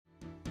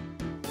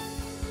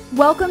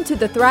Welcome to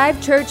the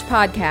Thrive Church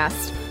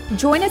podcast.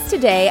 Join us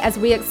today as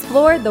we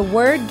explore the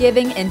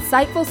word-giving,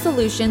 insightful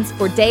solutions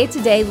for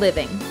day-to-day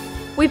living.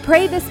 We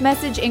pray this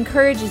message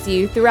encourages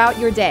you throughout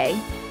your day.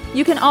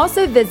 You can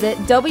also visit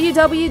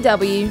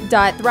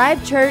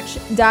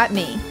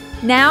www.thrivechurch.me.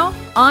 Now,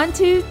 on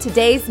to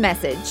today's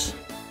message.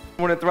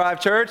 Morning, Thrive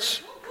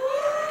Church.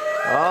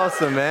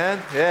 Awesome, man.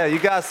 Yeah, you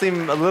guys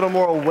seem a little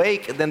more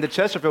awake than the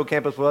Chesterfield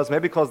campus was,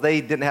 maybe because they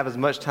didn't have as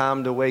much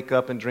time to wake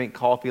up and drink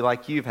coffee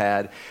like you've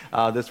had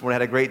this morning.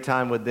 Had a great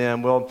time with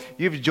them. Well,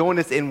 you've joined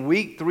us in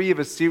week 3 of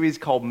a series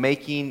called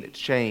Making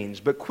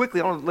Change. But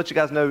quickly, I want to let you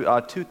guys know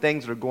 2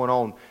 things that are going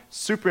on,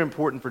 super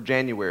important for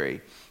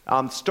January.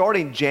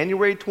 Starting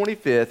January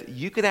 25th,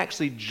 you can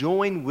actually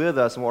join with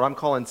us in what I'm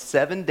calling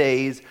 7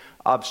 days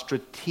of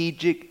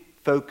strategic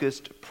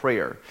focused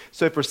prayer.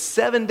 So for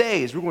 7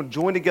 days, we're going to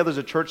join together as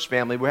a church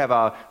family. We have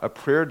a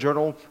prayer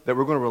journal that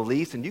we're going to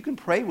release, and you can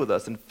pray with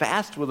us and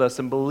fast with us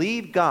and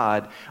believe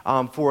God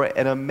for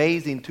an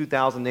amazing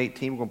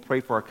 2018. We're going to pray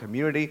for our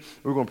community.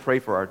 We're going to pray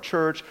for our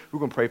church. We're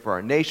going to pray for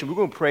our nation. We're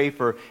going to pray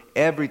for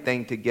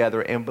everything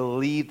together and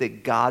believe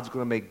that God's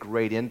going to make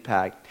great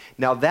impact.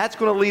 Now, that's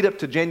going to lead up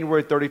to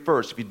January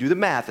 31st. If you do the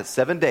math, it's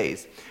 7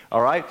 days.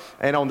 All right?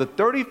 And on the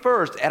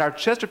 31st, at our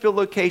Chesterfield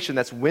location,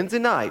 that's Wednesday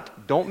night,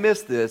 don't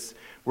miss this,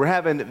 we're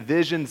having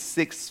Vision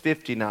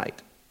 650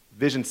 night,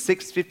 Vision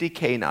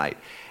 650K night.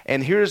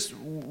 And here's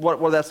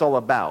what that's all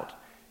about.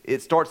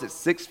 It starts at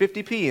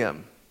 6:50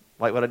 p.m.,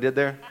 like what I did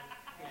there.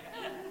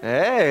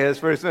 Hey, that's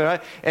pretty soon,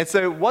 right? And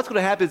so what's going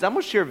to happen is I'm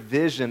going to share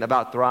vision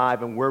about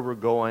Thrive and where we're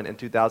going in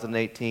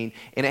 2018,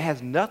 and it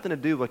has nothing to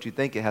do with what you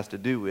think it has to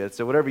do with.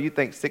 So whatever you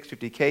think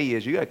 650K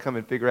is, you got to come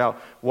and figure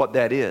out what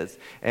that is.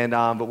 And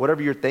but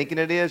whatever you're thinking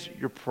it is,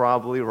 you're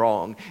probably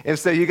wrong. And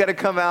so you got to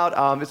come out.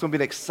 It's going to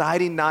be an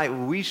exciting night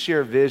where we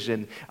share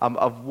vision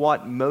of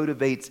what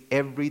motivates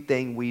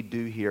everything we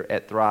do here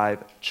at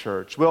Thrive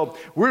Church. Well,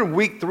 we're in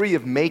week 3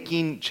 of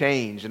Making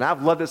Change, and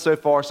I've loved it so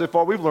far. So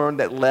far, we've learned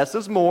that less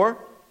is more.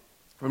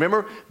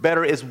 Remember,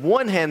 better is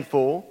 1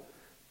 handful,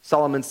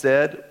 Solomon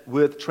said,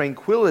 with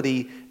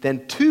tranquility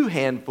than 2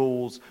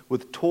 handfuls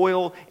with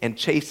toil and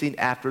chasing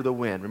after the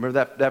wind.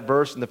 Remember that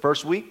verse in the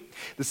first week?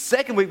 The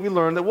second week we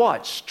learned that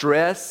what?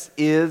 Stress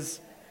is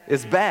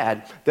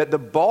bad, that the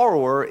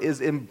borrower is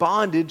in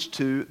bondage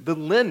to the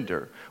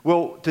lender.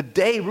 Well,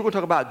 today we're going to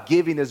talk about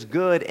giving is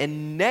good,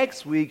 and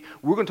next week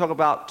we're going to talk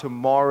about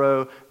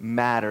tomorrow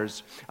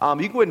matters. You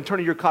can go ahead and turn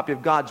to your copy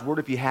of God's Word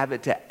if you have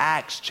it to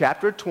Acts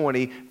chapter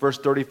 20, verse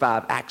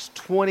 35. Acts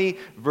 20,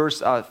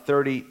 verse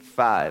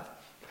 35.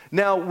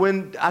 Now,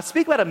 when I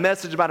speak about a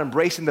message about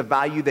embracing the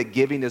value that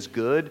giving is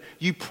good,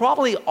 you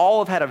probably all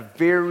have had a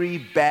very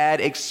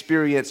bad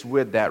experience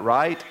with that,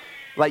 right?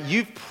 Like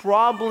you've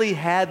probably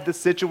had the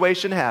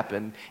situation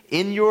happen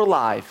in your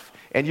life,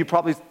 and you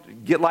probably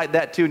get like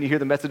that too, and you hear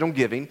the message on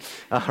giving,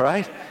 all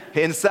right?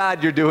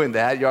 Inside you're doing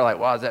that. You're like,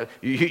 wow, is that,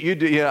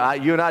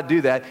 you and I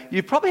do that.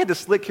 You've probably had the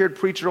slick-haired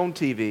preacher on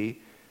TV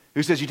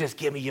who says, you just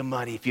give me your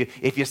money.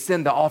 If you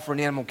send the offering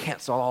in, I'm going to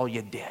cancel all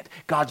your debt.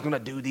 God's going to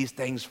do these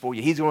things for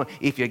you.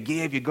 If you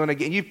give, you're going to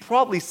get. And you've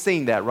probably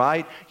seen that,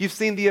 right? You've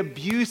seen the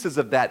abuses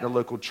of that in the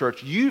local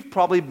church. You've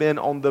probably been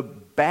on the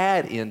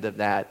bad end of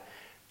that.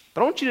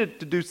 But I want you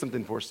to do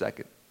something for a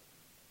second.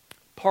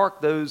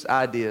 Park those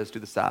ideas to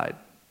the side.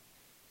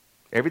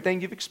 Everything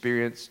you've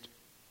experienced,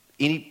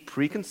 any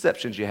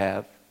preconceptions you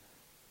have.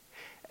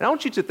 And I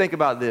want you to think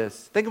about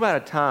this. Think about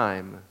a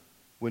time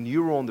when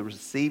you were on the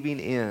receiving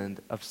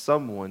end of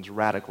someone's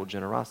radical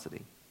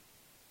generosity.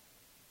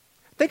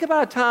 Think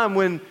about a time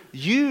when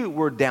you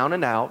were down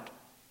and out,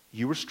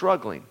 you were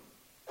struggling,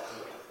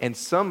 and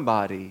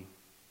somebody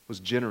was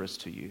generous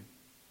to you.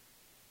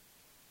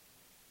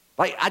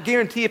 Like, I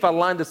guarantee if I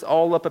lined this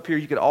all up here,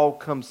 you could all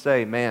come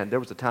say, man,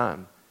 there was a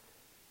time.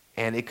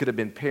 And it could have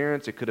been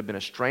parents, it could have been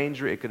a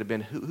stranger, it could have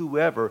been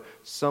whoever,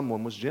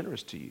 someone was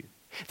generous to you.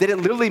 That it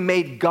literally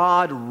made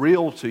God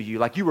real to you.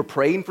 Like you were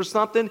praying for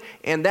something,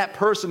 and that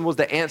person was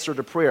the answer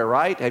to prayer,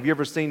 right? Have you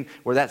ever seen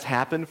where that's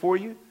happened for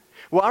you?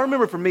 Well, I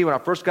remember for me when I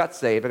first got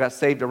saved, I got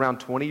saved around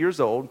 20 years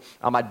old.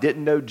 I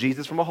didn't know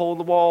Jesus from a hole in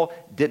the wall,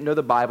 didn't know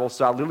the Bible,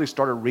 so I literally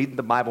started reading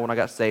the Bible when I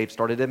got saved.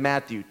 Started in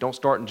Matthew. Don't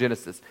start in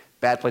Genesis.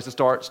 Bad place to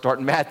start. Start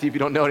in Matthew if you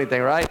don't know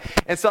anything, right?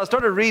 And so I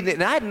started reading it,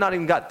 and I had not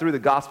even got through the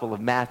Gospel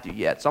of Matthew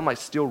yet. So I'm like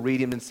still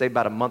reading, been saved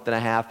about a month and a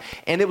half,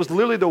 and it was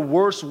literally the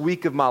worst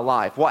week of my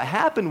life. What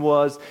happened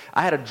was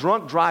I had a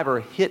drunk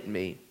driver hit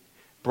me,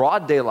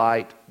 broad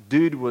daylight.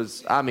 Dude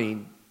was,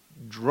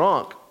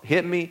 drunk,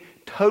 hit me,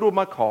 totaled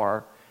my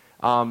car.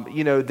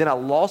 Then I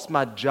lost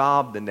my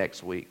job the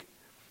next week.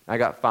 I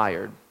got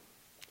fired.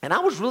 And I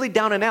was really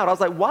down and out. I was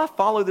like, why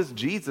follow this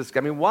Jesus?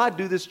 Why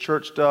do this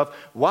church stuff?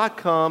 Why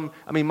come?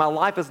 My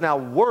life is now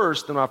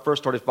worse than when I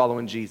first started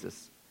following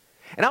Jesus.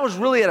 And I was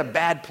really at a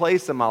bad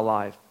place in my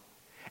life.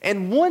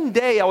 And one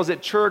day I was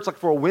at church, like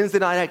for a Wednesday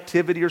night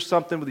activity or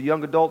something with a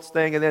young adults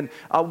thing. And then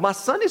my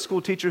Sunday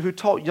school teacher who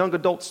taught young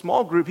adults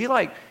small group, he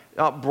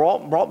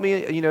brought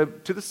me,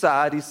 to the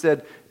side. He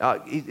said,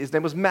 his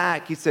name was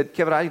Mac. He said,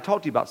 Kevin, I need to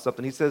talk to you about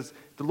something. He says,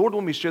 the Lord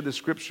wanted me to share this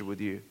scripture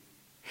with you.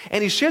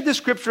 And he shared this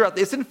scripture out.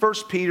 It's in 1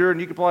 Peter, and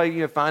you can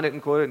probably find it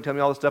and quote it and tell me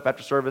all this stuff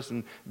after service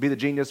and be the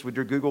genius with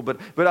your Google. But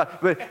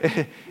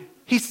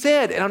he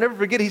said, and I'll never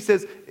forget,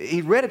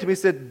 he read it to me, he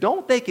said,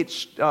 don't think it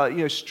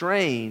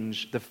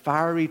strange, the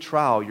fiery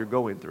trial you're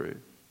going through,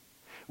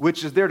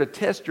 which is there to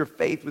test your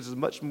faith, which is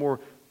much more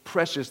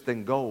precious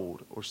than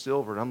gold or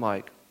silver. And I'm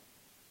like,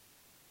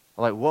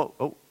 whoa,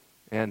 oh,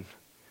 and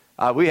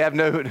I have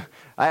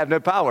no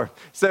power.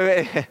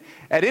 So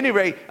at any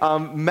rate,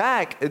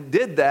 Mac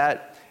did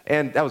that.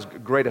 And that was a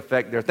great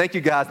effect there. Thank you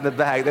guys in the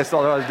back. That's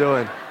all I was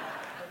doing.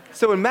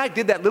 So when Mac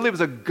did that, literally it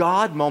was a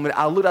God moment.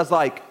 I was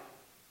like,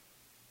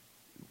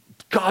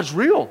 God's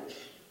real.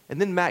 And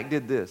then Mac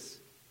did this.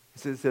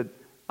 He said,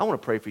 I want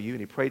to pray for you. And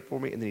he prayed for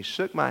me. And then he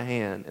shook my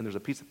hand. And there's a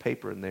piece of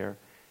paper in there.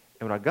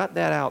 And when I got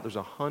that out, there's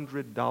a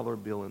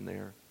 $100 bill in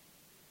there.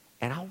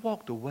 And I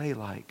walked away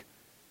like,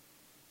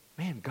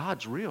 man,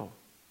 God's real.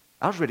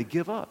 I was ready to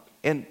give up.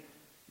 And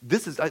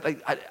this is,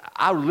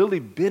 I really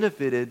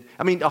benefited.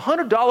 I mean,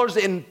 $100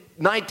 in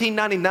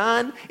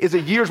 1999 is a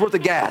year's worth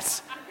of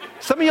gas.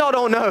 Some of y'all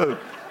don't know.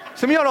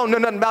 Some of y'all don't know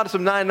nothing about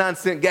some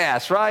 99-cent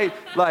gas, right?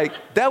 Like,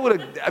 that would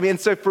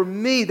have, so for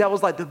me, that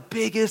was like the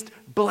biggest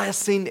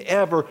blessing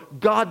ever.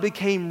 God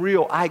became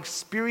real. I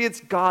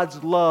experienced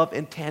God's love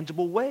in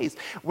tangible ways.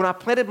 When I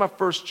planted my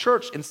first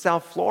church in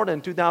South Florida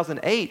in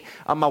 2008,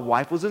 my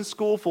wife was in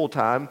school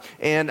full-time,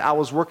 and I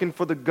was working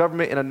for the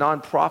government in a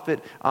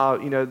nonprofit,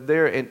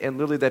 there, and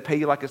literally they pay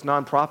you like it's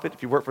nonprofit.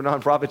 If you work for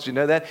nonprofits, you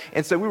know that.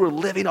 And so we were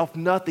living off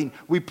nothing.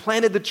 We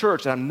planted the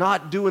church, and I'm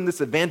not doing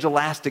this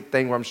evangelistic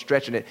thing where I'm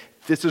stretching it.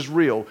 This is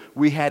real.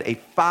 We had a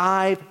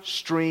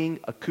 5-string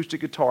acoustic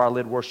guitar I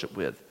led worship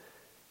with.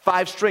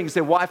 5 strings.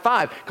 You say, why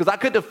 5? Because I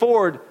couldn't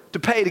afford to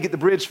pay to get the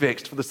bridge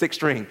fixed for the 6th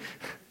string.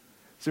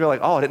 So you're like,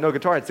 oh, I didn't know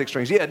guitar had 6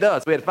 strings. Yeah, it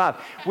does. We had 5.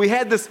 We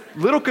had this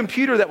little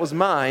computer that was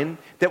mine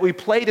that we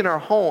played in our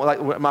home,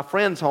 like my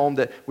friend's home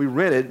that we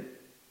rented,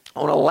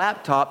 on a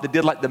laptop that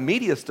did like the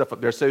media stuff up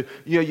there. So,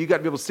 you got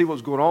to be able to see what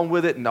was going on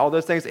with it and all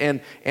those things.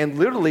 And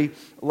literally,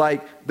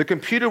 like, the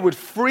computer would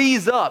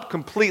freeze up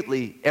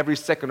completely every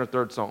second or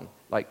third song,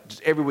 like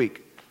just every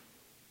week.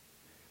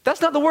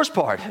 That's not the worst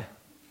part.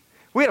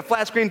 We had a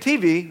flat screen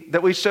TV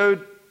that we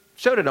showed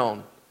it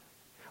on.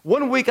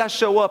 One week I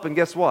show up and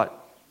guess what?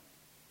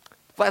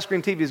 Flat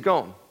screen TV is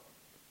gone.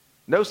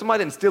 No,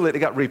 somebody didn't steal it. It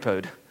got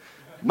repoed.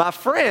 My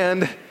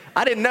friend,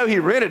 I didn't know he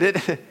rented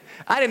it.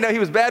 I didn't know he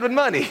was bad with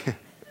money.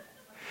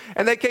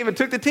 And they came and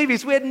took the TV.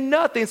 So we had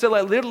nothing. So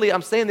like literally,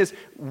 I'm saying this,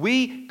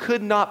 we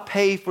could not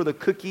pay for the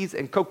cookies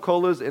and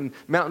Coca-Colas and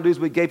Mountain Dews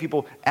we gave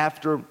people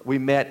after we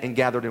met and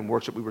gathered in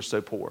worship. We were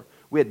so poor.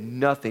 We had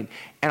nothing.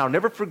 And I'll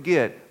never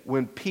forget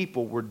when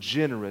people were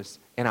generous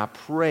and I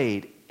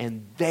prayed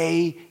and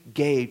they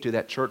gave to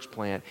that church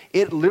plant.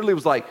 It literally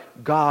was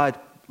like, God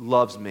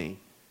loves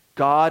me.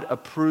 God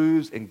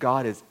approves and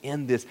God is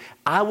in this.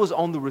 I was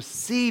on the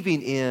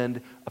receiving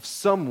end of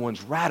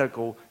someone's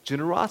radical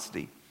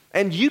generosity.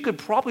 And you could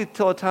probably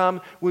tell a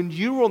time when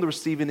you were on the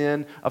receiving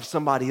end of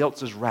somebody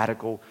else's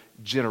radical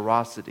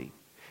generosity.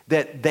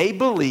 That they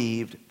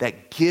believed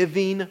that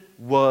giving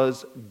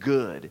was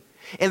good.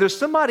 And there's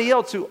somebody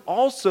else who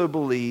also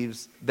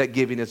believes that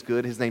giving is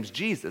good. His name's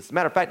Jesus. As a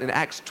matter of fact, in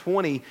Acts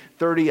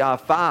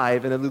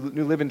 20:35 in the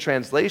New Living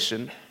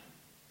Translation,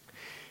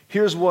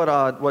 here's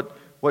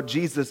what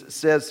Jesus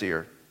says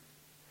here.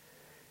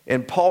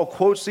 And Paul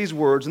quotes these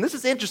words, and this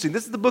is interesting.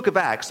 This is the book of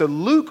Acts. So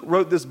Luke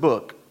wrote this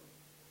book.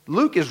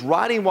 Luke is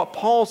writing what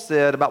Paul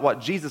said about what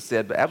Jesus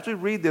said. But as we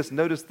read this,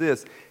 notice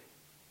this.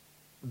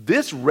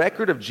 This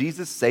record of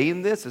Jesus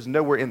saying this is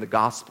nowhere in the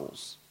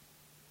Gospels.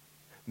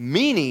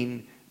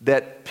 Meaning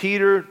that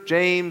Peter,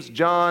 James,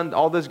 John,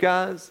 all those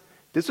guys,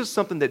 this was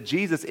something that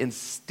Jesus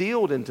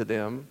instilled into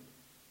them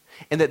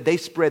and that they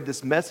spread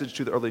this message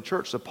to the early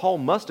church. So Paul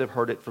must have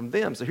heard it from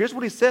them. So here's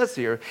what he says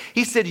here.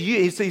 He's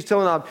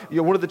telling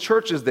one of the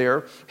churches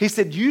there, he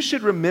said, you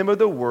should remember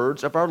the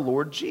words of our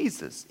Lord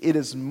Jesus. It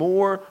is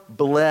more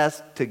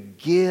blessed to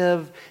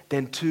give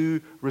than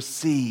to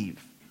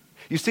receive.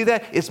 You see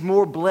that? It's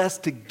more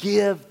blessed to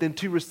give than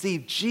to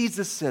receive.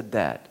 Jesus said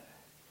that.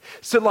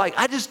 So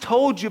I just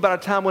told you about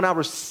a time when I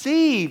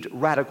received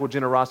radical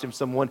generosity from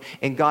someone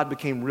and God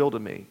became real to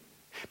me.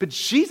 But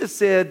Jesus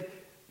said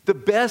the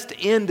best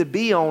end to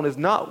be on is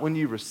not when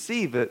you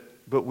receive it,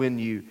 but when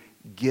you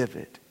give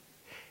it.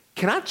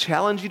 Can I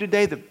challenge you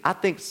today that I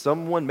think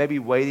someone may be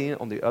waiting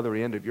on the other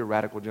end of your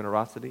radical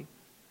generosity?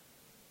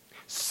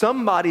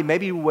 Somebody may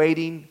be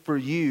waiting for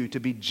you to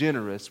be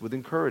generous with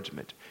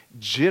encouragement,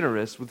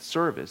 generous with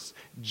service,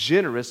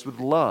 generous with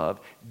love,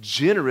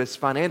 generous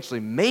financially.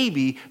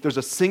 Maybe there's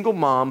a single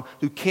mom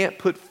who can't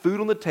put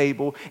food on the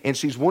table and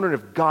she's wondering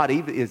if God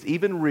is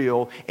even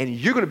real, and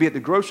you're going to be at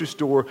the grocery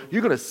store.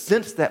 You're going to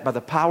sense that by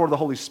the power of the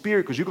Holy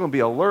Spirit because you're going to be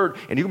alert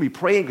and you're going to be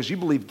praying because you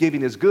believe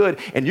giving is good,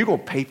 and you're going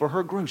to pay for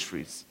her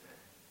groceries.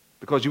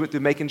 Because you went through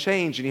making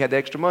change and you had the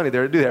extra money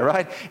there to do that,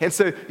 right? And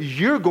so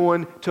you're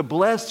going to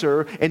bless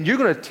her and you're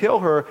going to tell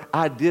her,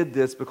 I did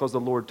this because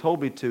the Lord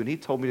told me to, and he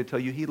told me to tell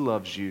you he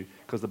loves you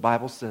because the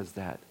Bible says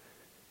that.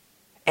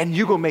 And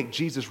you're going to make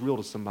Jesus real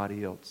to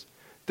somebody else.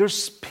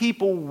 There's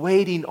people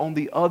waiting on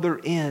the other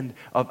end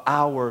of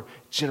our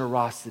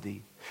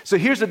generosity. So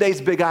here's today's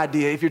big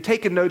idea. If you're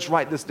taking notes,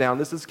 write this down.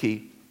 This is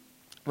key.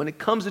 When it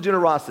comes to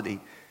generosity,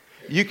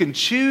 you can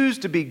choose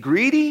to be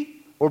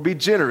greedy or be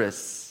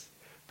generous,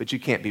 but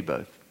you can't be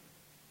both.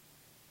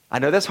 I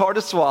know that's hard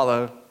to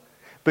swallow,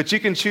 but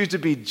you can choose to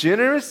be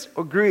generous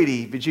or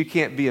greedy, but you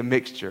can't be a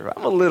mixture.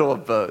 I'm a little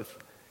of both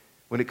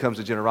when it comes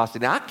to generosity.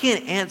 Now, I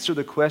can't answer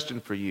the question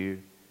for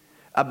you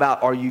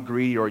about are you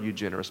greedy or are you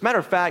generous. Matter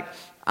of fact,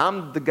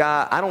 I'm the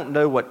guy, I don't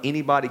know what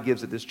anybody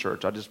gives at this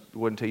church. I just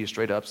wouldn't tell you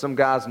straight up. Some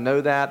guys know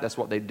that. That's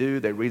what they do.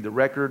 They read the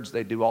records.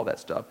 They do all that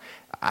stuff.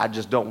 I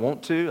just don't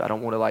want to. I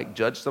don't want to like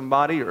judge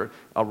somebody or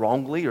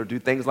wrongly or do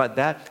things like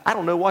that. I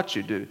don't know what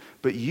you do,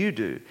 but you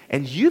do.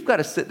 And you've got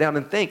to sit down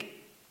and think,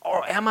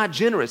 or am I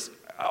generous?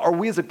 Are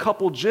we as a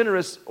couple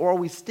generous or are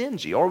we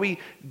stingy? Are we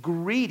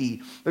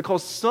greedy?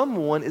 Because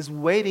someone is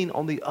waiting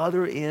on the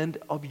other end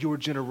of your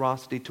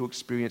generosity to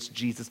experience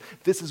Jesus.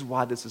 This is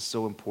why this is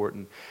so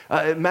important.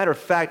 Matter of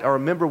fact, I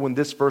remember when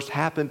this first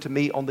happened to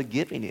me on the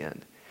giving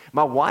end.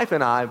 My wife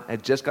and I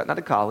had just gotten out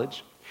of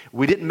college.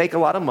 We didn't make a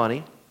lot of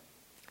money.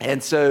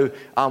 And so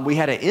we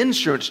had an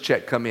insurance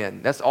check come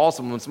in. That's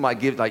awesome when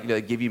somebody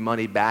they give you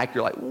money back.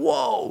 You're like,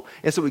 whoa.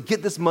 And so we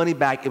get this money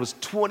back. It was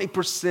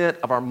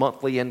 20% of our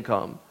monthly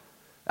income.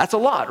 That's a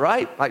lot,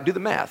 right? Like, do the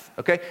math,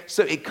 okay?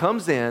 So it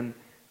comes in,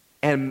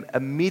 and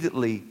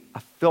immediately I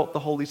felt the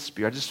Holy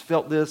Spirit. I just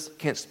felt this,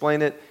 can't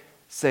explain it.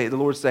 The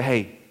Lord say,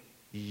 hey,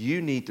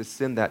 you need to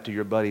send that to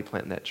your buddy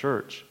planting that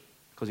church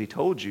because he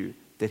told you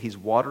that he's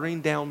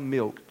watering down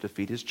milk to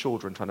feed his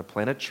children, trying to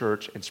plant a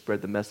church and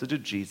spread the message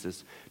of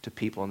Jesus to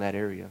people in that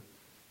area.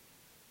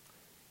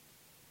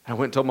 I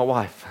went and told my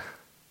wife.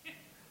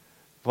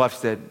 My wife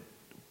said,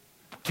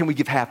 can we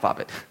give half of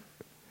it?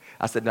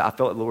 I said, no, I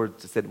felt like the Lord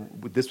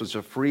said, this was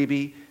a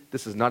freebie.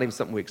 This is not even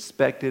something we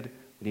expected.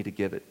 We need to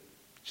give it.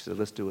 She said,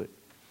 let's do it.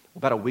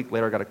 About a week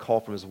later, I got a call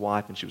from his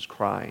wife, and she was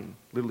crying,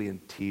 literally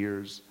in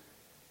tears.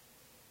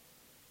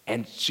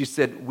 And she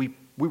said, we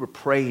were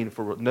praying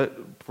for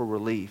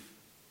relief.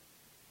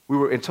 We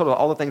were in total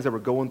all the things that were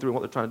going through and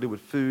what they're trying to do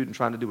with food and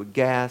trying to do with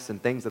gas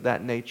and things of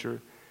that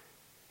nature.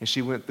 And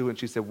she went through and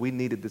she said, we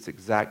needed this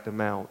exact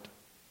amount.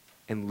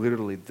 And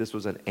literally, this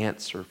was an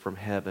answer from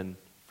heaven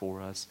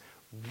for us.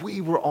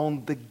 We were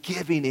on the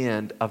giving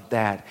end of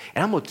that.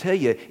 And I'm going to tell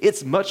you,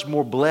 it's much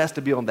more blessed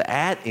to be on the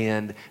at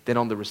end than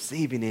on the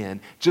receiving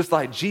end. Just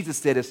like Jesus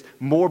said, it's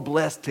more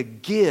blessed to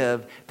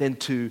give than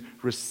to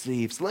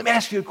receive. So let me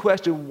ask you a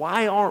question.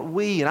 Why aren't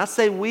we? And I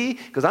say we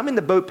because I'm in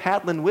the boat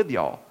paddling with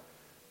y'all.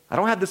 I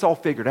don't have this all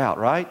figured out,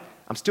 right?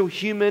 I'm still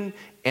human,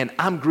 and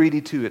I'm greedy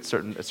too at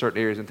certain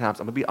areas and times.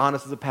 I'm going to be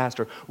honest as a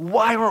pastor.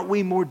 Why aren't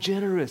we more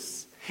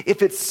generous?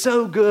 If it's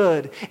so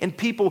good and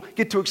people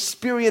get to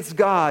experience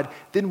God,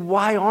 then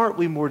why aren't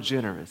we more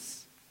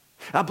generous?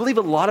 I believe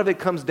a lot of it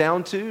comes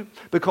down to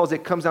because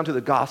it comes down to the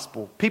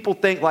gospel. People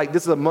think like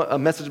this is a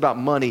message about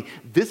money.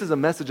 This is a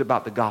message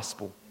about the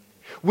gospel.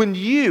 When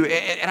you,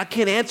 and I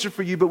can't answer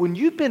for you, but when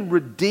you've been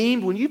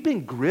redeemed, when you've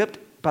been gripped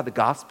by the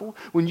gospel,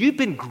 when you've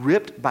been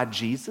gripped by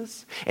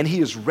Jesus and he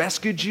has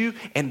rescued you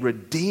and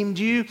redeemed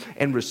you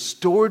and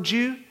restored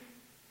you,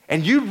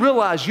 and you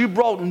realize you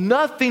brought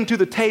nothing to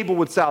the table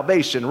with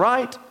salvation,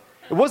 right?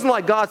 It wasn't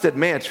like God said,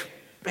 man, he's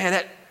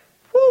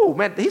going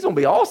to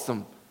be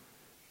awesome.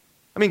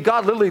 I mean,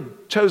 God literally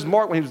chose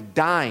Mark when he was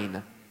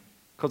dying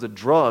because of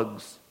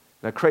drugs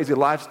and a crazy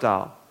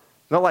lifestyle.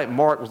 Not like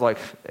Mark was like,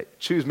 hey,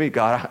 choose me,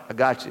 God, I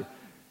got you.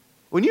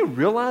 When you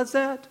realize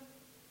that,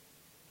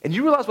 and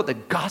you realize what the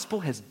gospel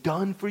has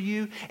done for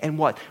you and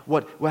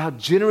how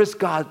generous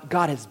God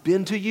has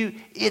been to you,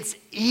 it's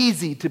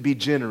easy to be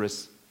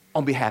generous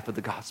on behalf of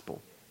the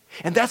gospel.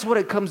 And that's what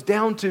it comes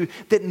down to,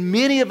 that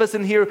many of us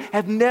in here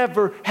have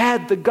never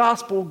had the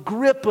gospel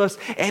grip us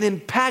and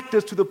impact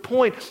us to the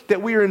point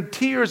that we are in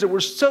tears, that we're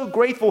so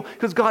grateful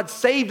because God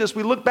saved us.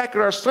 We look back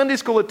at our Sunday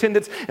school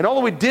attendance and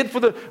all we did for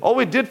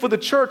the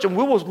church, and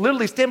we will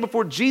literally stand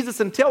before Jesus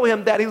and tell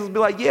him that. He will be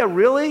like, yeah,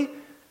 really?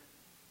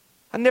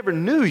 I never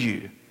knew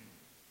you.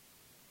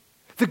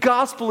 The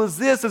gospel is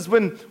this, is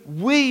when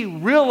we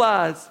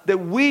realize that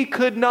we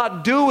could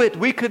not do it.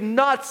 We could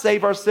not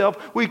save ourselves.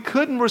 We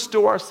couldn't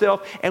restore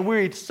ourselves. And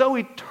we're so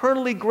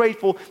eternally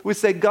grateful. We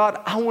say,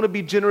 God, I want to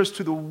be generous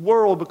to the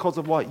world because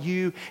of what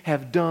you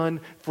have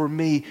done for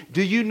me.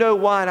 Do you know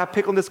why? And I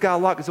pick on this guy a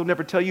lot because he'll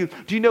never tell you.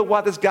 Do you know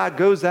why this guy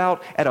goes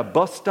out at a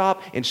bus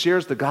stop and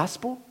shares the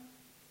gospel?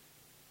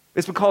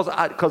 It's because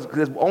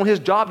on his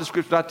job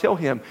description, I tell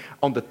him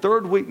on the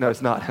third week, no,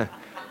 it's not.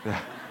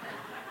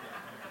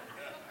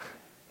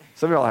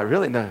 Some of you are like,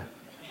 really? No.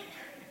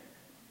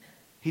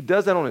 He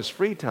does that on his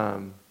free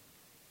time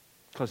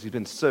because he's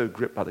been so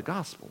gripped by the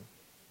gospel.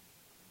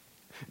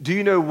 Do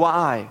you know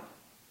why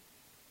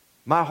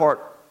my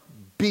heart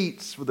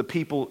beats for the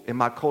people in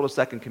my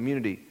cul-de-sac and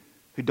community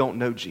who don't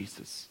know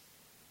Jesus?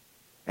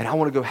 And I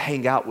want to go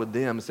hang out with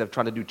them instead of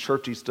trying to do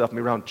churchy stuff,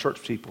 me around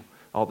church people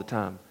all the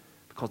time,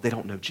 because they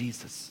don't know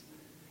Jesus.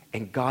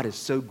 And God has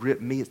so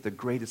gripped me, it's the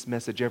greatest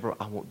message ever.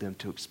 I want them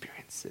to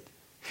experience it.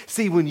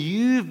 See, when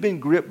you've been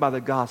gripped by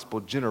the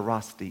gospel,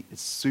 generosity is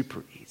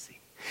super easy.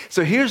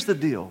 So here's the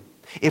deal.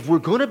 If we're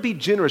going to be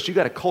generous, you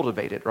got to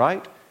cultivate it,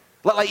 right?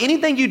 Like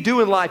anything you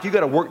do in life, you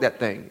got to work that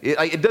thing.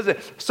 It doesn't.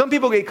 Some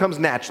people, it comes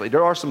naturally.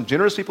 There are some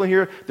generous people in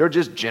here. They're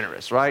just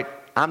generous, right?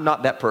 I'm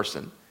not that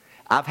person.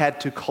 I've had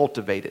to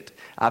cultivate it.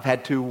 I've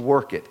had to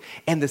work it.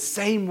 And the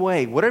same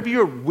way, whatever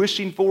you're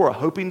wishing for or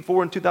hoping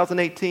for in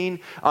 2018,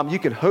 you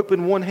can hope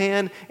in one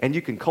hand and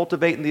you can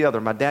cultivate in the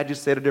other. My dad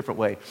just said it a different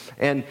way.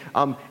 And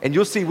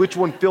you'll see which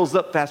one fills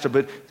up faster.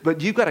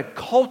 But you've got to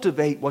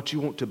cultivate what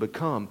you want to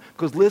become.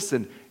 Because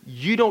listen,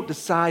 you don't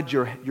decide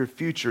your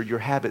future. Your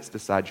habits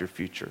decide your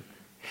future.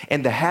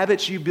 And the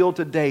habits you build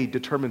today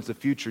determines the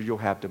future you'll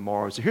have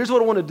tomorrow. So here's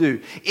what I want to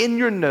do. In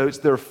your notes,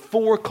 there are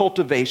 4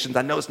 cultivations.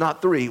 I know it's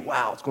not 3.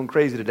 Wow, it's going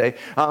crazy today.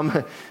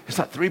 It's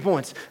not 3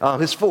 points.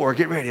 It's 4.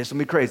 Get ready. It's going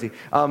to be crazy.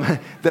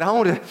 That I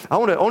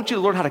want you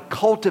to learn how to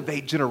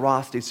cultivate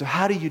generosity. So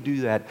how do you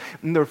do that?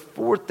 And there are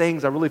 4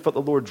 things I really felt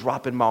the Lord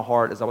drop in my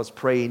heart as I was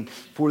praying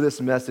for this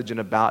message and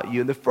about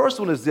you. And the first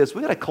one is this.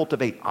 We got to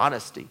cultivate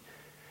honesty.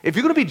 If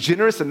you're going to be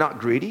generous and not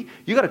greedy,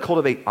 you got to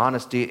cultivate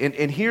honesty.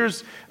 And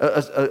here's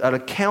an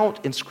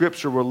account in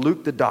Scripture where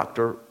Luke the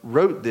doctor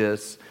wrote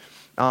this,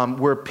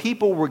 where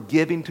people were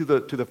giving to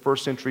the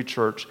first century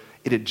church.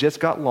 It had just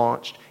got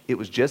launched. It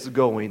was just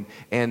going.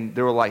 And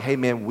they were like, hey,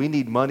 man, we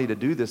need money to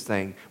do this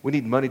thing. We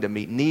need money to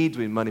meet needs.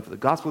 We need money for the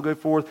gospel to go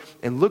forth.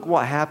 And look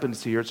what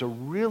happens here. It's a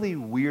really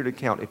weird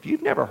account. If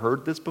you've never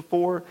heard this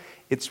before,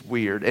 it's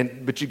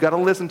weird. But you got to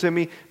listen to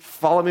me.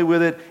 Follow me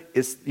with it.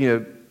 It's,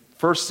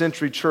 first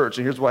century church,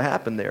 and here's what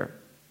happened there.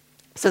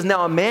 It says,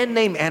 now a man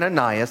named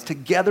Ananias,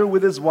 together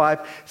with his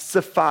wife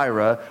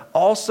Sapphira,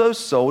 also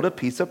sold a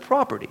piece of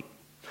property.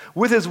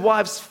 With his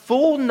wife's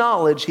full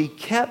knowledge, he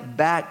kept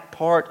back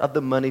part of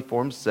the money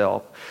for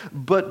himself,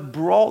 but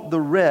brought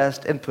the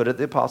rest and put it at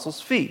the apostles'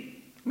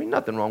 feet. I mean,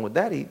 nothing wrong with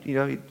that. He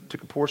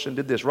took a portion and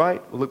did this,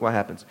 right? Well, look what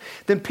happens.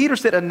 Then Peter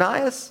said,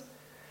 Ananias,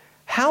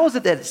 how is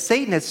it that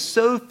Satan has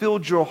so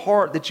filled your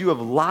heart that you have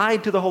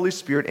lied to the Holy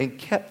Spirit and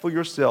kept for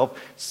yourself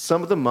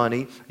some of the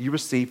money you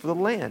received for the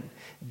land?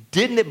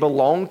 Didn't it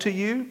belong to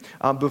you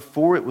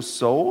before it was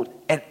sold?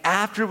 And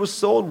after it was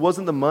sold,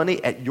 wasn't the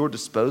money at your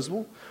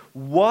disposal?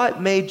 What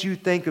made you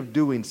think of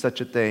doing such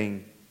a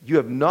thing? You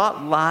have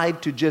not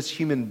lied to just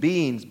human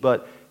beings,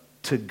 but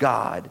to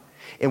God.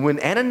 And when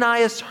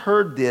Ananias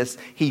heard this,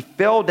 he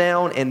fell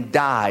down and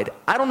died.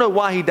 I don't know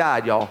why he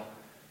died, y'all.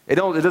 It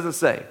doesn't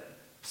say.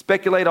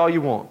 Speculate all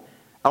you want.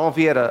 I don't know if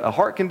he had a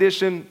heart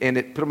condition and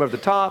it put him over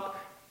the top.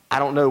 I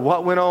don't know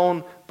what went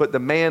on, but the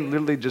man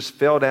literally just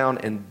fell down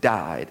and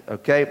died,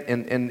 okay?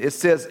 And it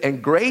says,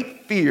 and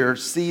great fear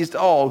seized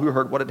all who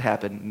heard what had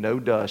happened. No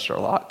duh,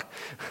 Sherlock.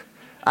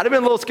 I'd have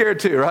been a little scared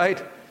too,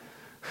 right?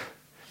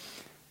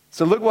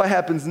 So look what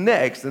happens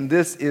next, and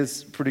this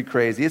is pretty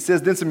crazy. It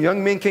says, then some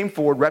young men came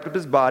forward, wrapped up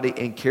his body,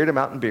 and carried him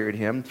out and buried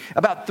him.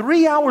 About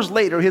 3 hours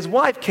later, his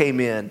wife came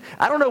in.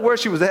 I don't know where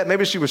she was at.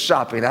 Maybe she was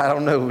shopping. I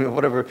don't know,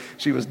 whatever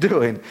she was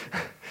doing.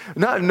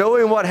 Not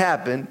knowing what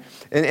happened.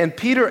 And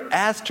Peter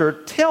asked her,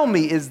 tell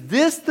me, is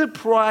this the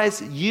price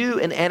you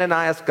and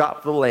Ananias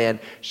got for the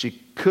land? She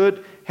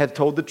could have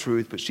told the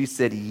truth, but she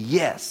said,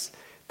 yes.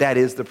 That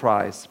is the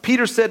price.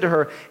 Peter said to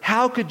her,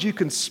 how could you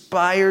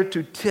conspire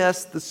to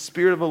test the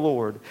Spirit of the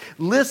Lord?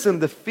 Listen,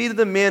 the feet of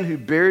the men who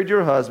buried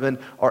your husband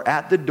are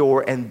at the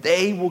door, and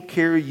they will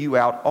carry you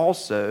out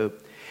also.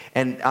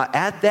 And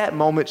at that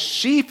moment,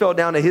 she fell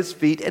down at his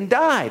feet and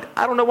died.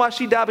 I don't know why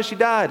she died, but she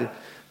died.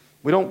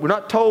 We're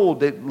not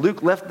told that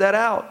Luke left that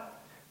out.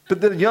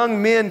 But the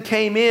young men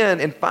came in,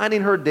 and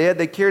finding her dead,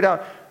 they carried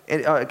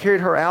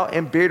her out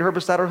and buried her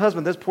beside her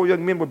husband. Those poor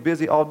young men were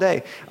busy all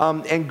day.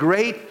 And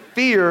great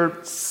fear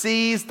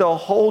seized the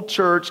whole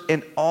church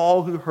and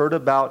all who heard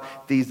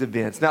about these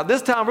events. Now,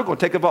 this time we're going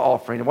to take up an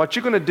offering. And what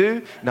you're going to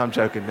do? No, I'm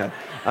joking. No,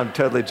 I'm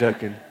totally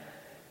joking.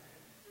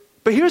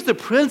 But here's the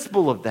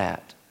principle of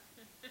that.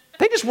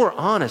 They just weren't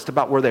honest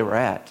about where they were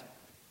at.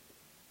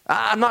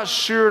 I'm not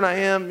sure, and I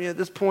am at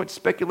this point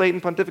speculating,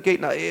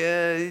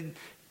 pontificating.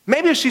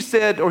 Maybe she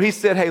said, or he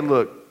said, hey,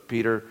 look,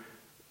 Peter,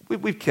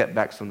 we've kept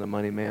back some of the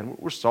money, man.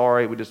 We're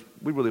sorry. We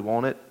really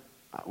want it.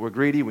 We're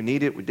greedy. We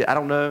need it. I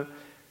don't know.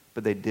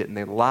 But they didn't.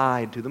 They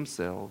lied to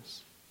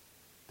themselves.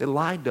 They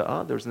lied to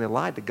others, and they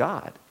lied to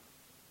God.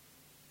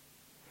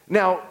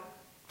 Now,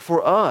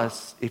 for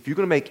us, if you're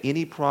going to make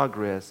any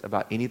progress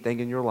about anything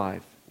in your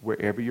life,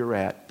 wherever you're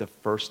at, the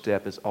first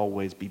step is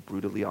always be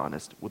brutally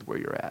honest with where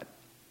you're at.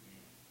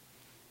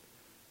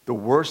 The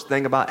worst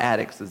thing about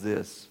addicts is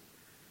this.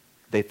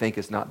 They think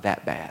it's not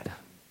that bad.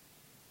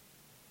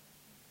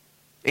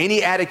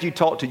 Any addict you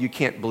talk to, you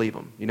can't believe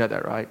them. You know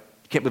that, right?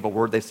 You can't believe a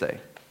word they say.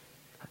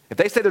 If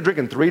they say they're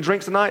drinking 3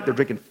 drinks a night, they're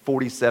drinking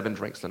 47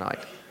 drinks a night.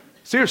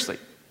 Seriously.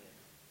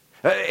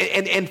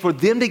 And for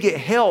them to get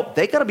help,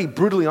 they got to be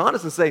brutally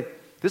honest and say,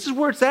 this is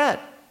where it's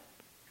at.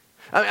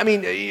 I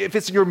mean, if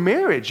it's your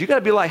marriage, you got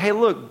to be like, hey,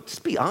 look,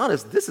 just be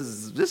honest. This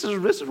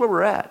is where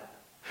we're at.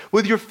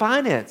 With your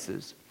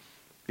finances,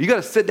 you got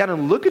to sit down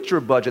and look at your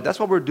budget. That's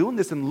why we're doing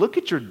this, and look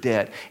at your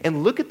debt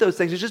and look at those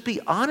things and just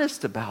be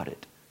honest about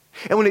it.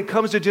 And when it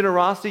comes to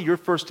generosity, your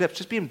first step is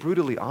just being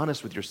brutally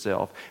honest with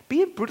yourself.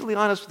 Being brutally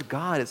honest with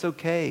God, it's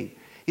okay.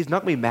 He's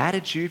not going to be mad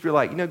at you if you're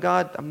like,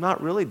 God, I'm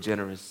not really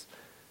generous.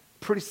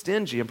 Pretty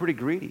stingy. I'm pretty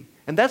greedy.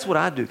 And that's what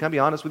I do. Can I be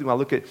honest with you? When I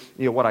look at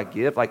what I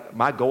give, like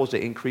my goal is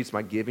to increase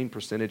my giving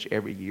percentage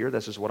every year.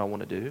 That's just what I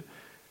want to do.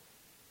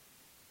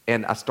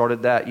 And I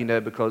started that,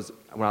 because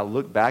when I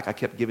look back, I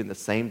kept giving the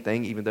same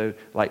thing, even though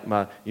like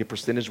my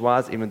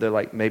percentage-wise, even though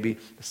like maybe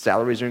the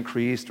salaries are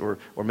increased or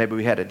maybe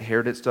we had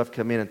inherited stuff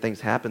come in and things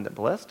happened that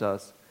blessed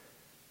us.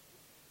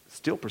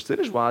 Still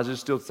percentage-wise, it's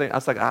still the same. I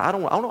was like, I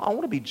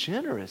want to be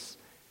generous.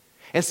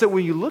 And so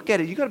when you look at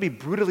it, you got to be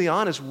brutally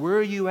honest. Where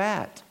are you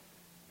at?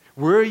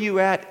 Where are you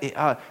at,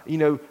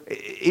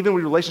 even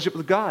with your relationship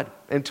with God?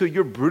 Until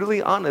you're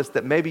brutally honest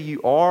that maybe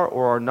you are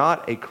or are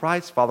not a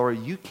Christ follower,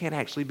 you can't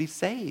actually be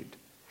saved.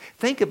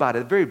 Think about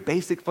it, very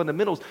basic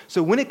fundamentals.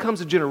 So when it comes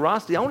to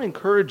generosity, I want to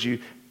encourage you,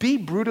 be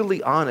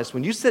brutally honest.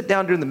 When you sit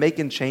down during the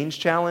Making Change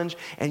Challenge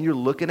and you're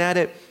looking at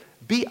it,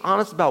 be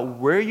honest about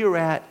where you're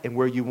at and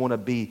where you want to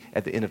be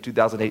at the end of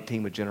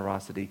 2018 with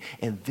generosity.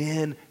 And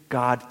then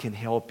God can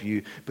help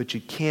you, but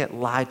you can't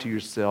lie to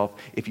yourself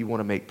if you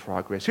want to make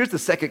progress. Here's the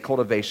second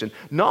cultivation.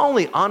 Not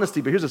only honesty,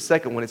 but here's the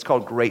second one. It's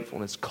called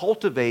gratefulness.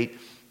 Cultivate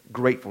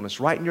gratefulness.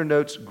 Write in your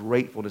notes,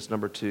 gratefulness,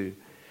 number 2.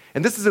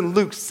 And this is in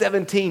Luke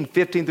 17,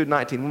 15 through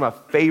 19. One of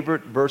my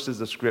favorite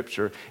verses of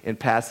Scripture and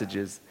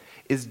passages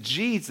is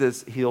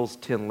Jesus heals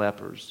 10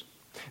 lepers.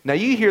 Now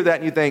you hear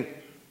that and you think,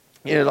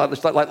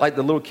 like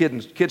the little kid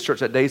in kids' church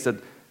that day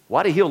said,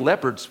 why did he heal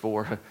leopards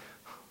for?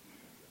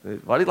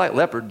 Why do you like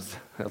leopards?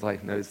 I was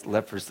like, no, it's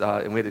lepers,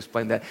 and we had to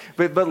explain that.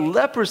 But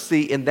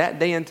leprosy in that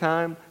day and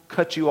time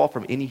cut you off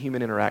from any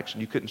human interaction.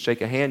 You couldn't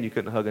shake a hand, you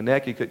couldn't hug a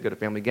neck, you couldn't go to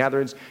family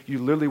gatherings. You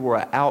literally were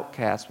an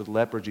outcast with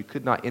leopards. You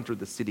could not enter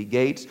the city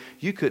gates.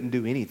 You couldn't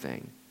do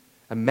anything.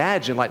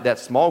 Imagine like that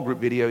small group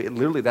video,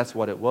 literally that's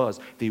what it was.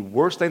 The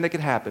worst thing that could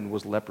happen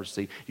was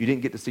leprosy. You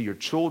didn't get to see your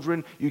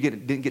children. You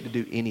didn't get to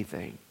do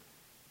anything.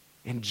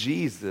 And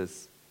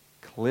Jesus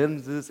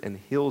cleanses and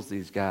heals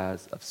these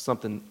guys of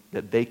something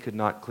that they could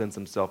not cleanse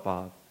themselves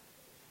of.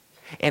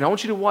 And I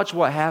want you to watch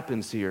what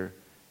happens here.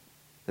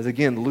 As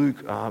again,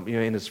 Luke,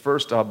 in his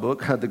first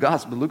book, the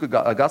Gospel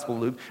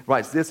of Luke,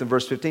 writes this in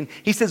verse 15.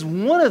 He says,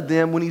 one of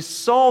them, when he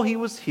saw he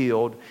was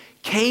healed,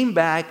 came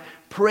back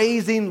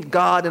praising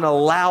God in a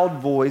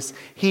loud voice.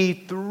 He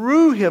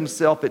threw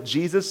himself at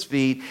Jesus'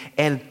 feet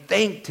and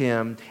thanked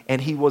him, and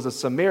he was a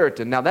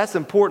Samaritan. Now that's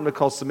important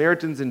because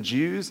Samaritans and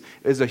Jews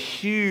is a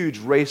huge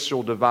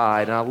racial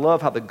divide, and I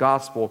love how the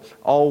gospel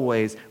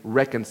always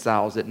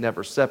reconciles, it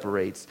never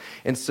separates.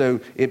 And so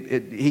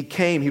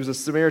he was a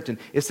Samaritan.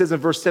 It says in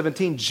verse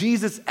 17,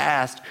 Jesus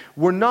asked,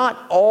 were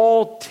not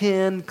all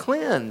 10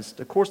 cleansed?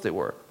 Of course they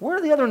were. Where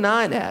are the other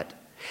 9 at?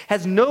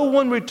 Has no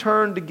one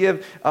returned to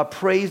give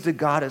praise to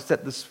God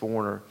except this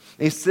foreigner?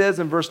 And he says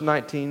in verse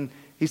 19,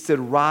 he said,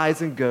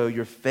 rise and go,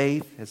 your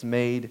faith has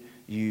made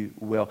you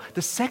well.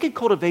 The second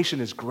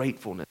cultivation is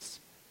gratefulness.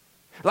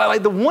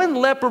 Like the one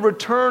leper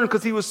returned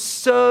because he was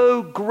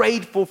so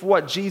grateful for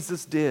what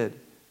Jesus did.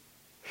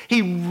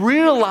 He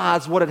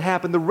realized what had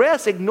happened. The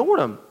rest ignored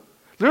him.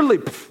 Literally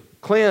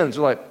cleansed.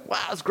 They're like, wow,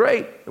 that's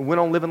great. And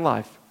went on living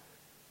life.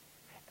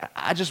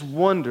 I just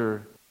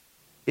wonder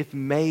if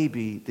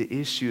maybe the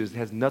issue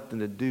has nothing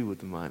to do with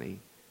the money,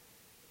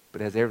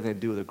 but has everything to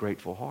do with a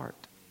grateful heart.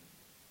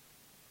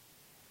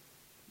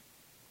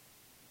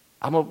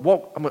 I'm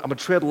going to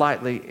tread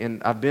lightly,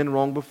 and I've been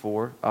wrong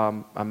before.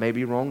 I may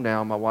be wrong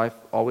now. My wife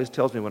always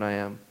tells me when I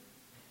am.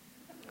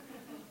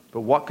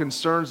 But what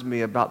concerns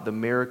me about the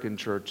American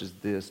church is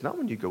this, not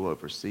when you go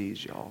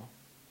overseas, y'all,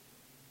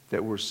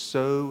 that we're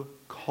so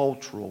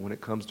cultural when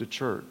it comes to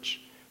church,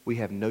 we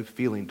have no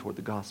feeling toward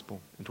the gospel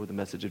and toward the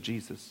message of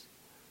Jesus.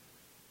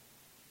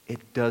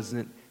 It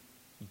doesn't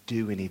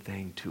do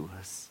anything to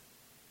us.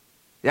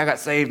 Yeah, I got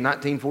saved in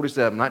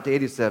 1947,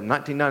 1987,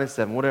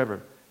 1997,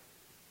 whatever.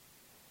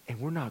 And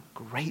we're not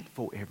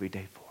grateful every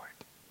day for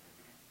it.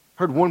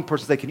 Heard one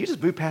person say, can you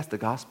just move past the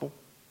gospel?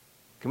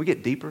 Can we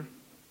get deeper?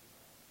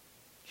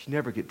 You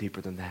never get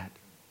deeper than that.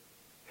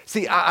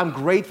 See, I'm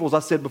grateful, as I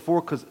said before,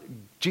 because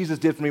Jesus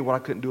did for me what I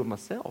couldn't do of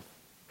myself.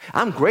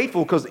 I'm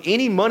grateful because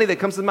any money that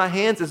comes in my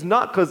hands is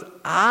not because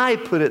I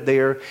put it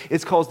there.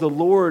 It's because the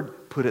Lord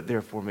put it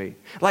there for me.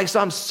 So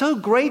I'm so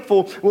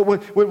grateful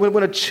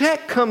when a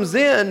check comes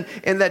in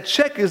and that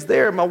check is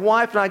there. My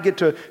wife and I get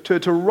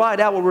to write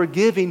out what we're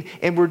giving,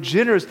 and we're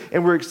generous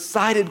and we're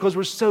excited because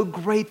we're so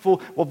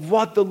grateful of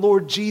what the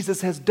Lord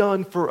Jesus has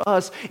done for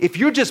us. If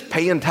you're just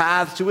paying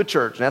tithes to a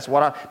church, and that's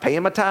what I pay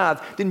in my tithe,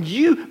 then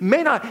you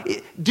may not.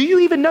 Do you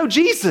even know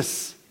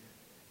Jesus?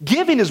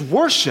 Giving is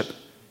worship.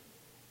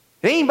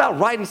 It ain't about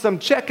writing some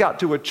check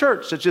out to a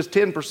church that's just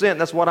 10%.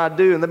 That's what I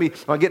do. And when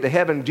I get to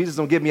heaven, Jesus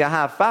will give me a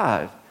high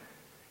five.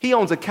 He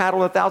owns a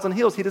cattle on 1,000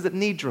 hills. He doesn't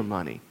need your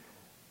money.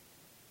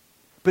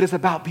 But it's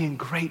about being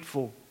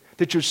grateful,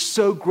 that you're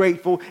so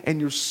grateful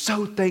and you're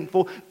so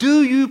thankful.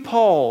 Do you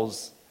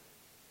pause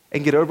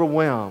and get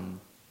overwhelmed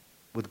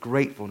with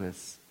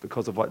gratefulness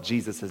because of what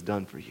Jesus has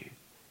done for you?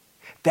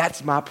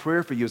 That's my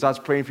prayer for you. As I was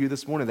praying for you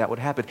this morning, that would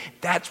happen.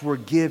 That's where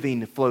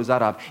giving flows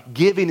out of.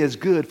 Giving is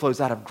good, flows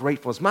out of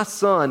gratefulness. My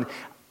son,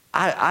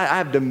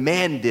 I've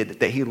demanded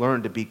that he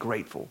learn to be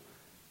grateful.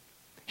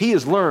 He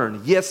has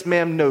learned, yes,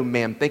 ma'am, no,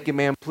 ma'am, thank you,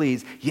 ma'am,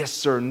 please. Yes,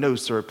 sir, no,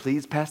 sir,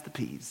 please pass the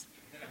peas.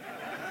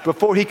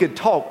 Before he could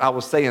talk, I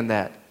was saying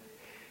that.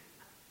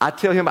 I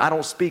tell him I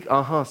don't speak,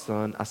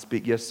 son. I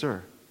speak, yes,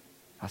 sir.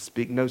 I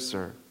speak, no,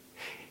 sir.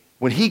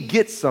 When he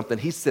gets something,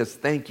 he says,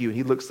 thank you, and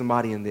he looks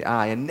somebody in the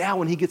eye. And now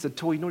when he gets a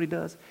toy, you know what he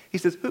does? He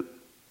says, who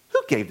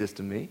gave this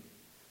to me?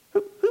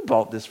 Who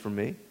bought this for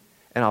me?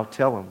 And I'll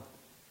tell him.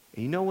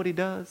 And you know what he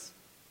does?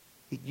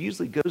 He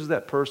usually goes to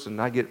that person,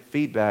 and I get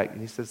feedback,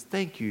 and he says,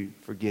 thank you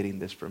for getting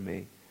this for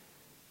me.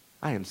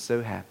 I am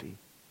so happy.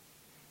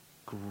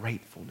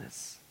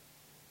 Gratefulness.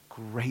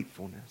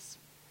 Gratefulness.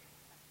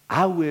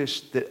 I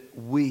wish that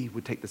we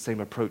would take the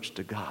same approach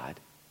to God.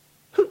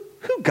 Who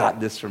got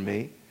this for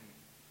me?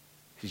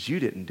 Because you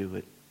didn't do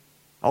it.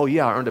 Oh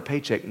yeah, I earned a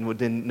paycheck. And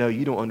then, no,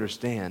 you don't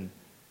understand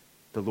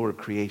the Lord of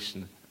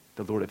creation,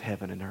 the Lord of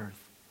heaven and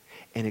earth.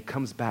 And it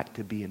comes back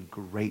to being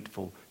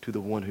grateful to the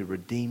one who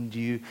redeemed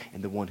you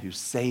and the one who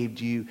saved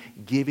you,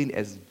 giving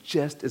as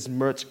just as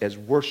much as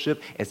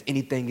worship as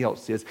anything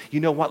else is. You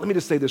know what? Let me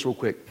just say this real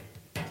quick.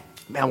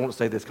 Man, I won't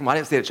say this. Come on, I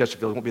didn't say it at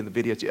Chesterfield. It won't be in the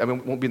video. I mean,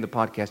 it won't be in the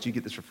podcast. You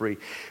get this for free.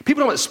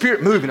 People don't want the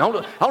Spirit moving. I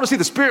want to see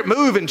the Spirit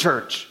move in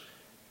church.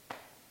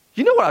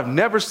 You know what I've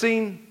never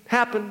seen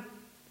happen?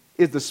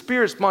 Is the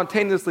Spirit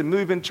spontaneously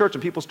move in church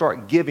and people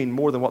start giving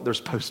more than what they're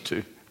supposed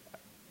to.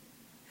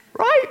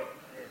 Right?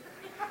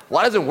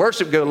 Why doesn't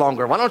worship go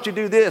longer? Why don't you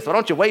do this? Why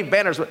don't you wave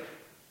banners?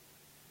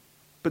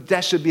 But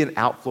that should be an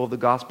outflow of the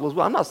gospel as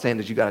well. I'm not saying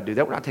that you got to do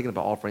that. We're not taking up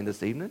an offering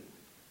this evening.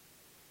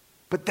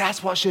 But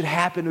that's what should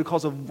happen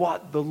because of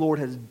what the Lord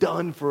has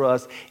done for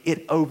us.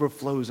 It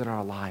overflows in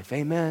our life.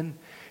 Amen?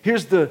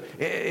 Here's the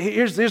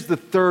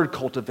third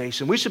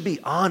cultivation. We should be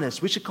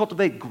honest. We should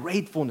cultivate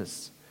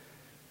gratefulness.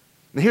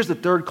 And here's the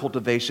third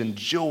cultivation,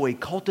 joy.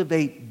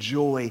 Cultivate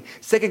joy.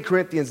 2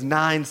 Corinthians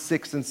 9,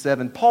 6, and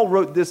 7. Paul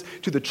wrote this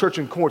to the church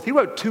in Corinth. He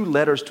wrote 2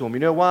 letters to them. You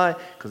know why?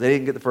 Because they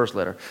didn't get the first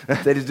letter.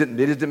 It just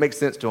didn't make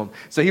sense to them.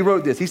 So he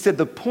wrote this. He said,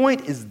 the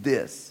point is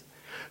this.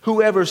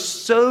 Whoever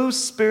sows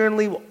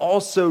sparingly will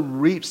also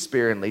reap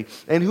sparingly.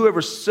 And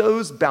whoever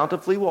sows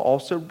bountifully will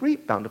also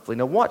reap bountifully.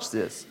 Now watch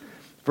this.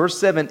 Verse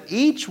 7,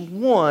 each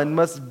one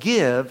must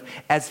give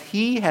as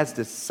he has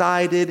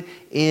decided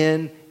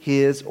in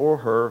his or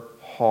her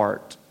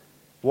heart.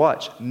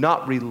 Watch,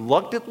 not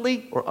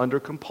reluctantly or under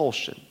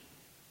compulsion.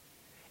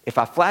 If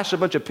I flash a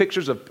bunch of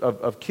pictures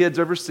of kids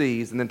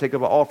overseas and then take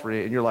up an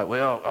offering and you're like,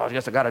 well, I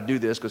guess I got to do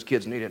this because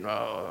kids need it.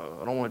 Oh,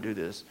 I don't want to do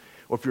this.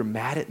 Or if you're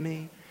mad at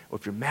me, or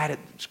if you're mad at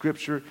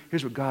Scripture,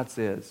 here's what God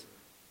says.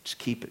 Just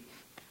keep it.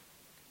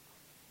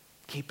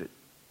 Keep it.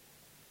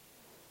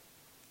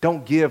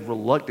 Don't give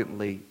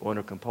reluctantly or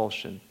under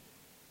compulsion.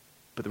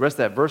 But the rest of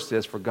that verse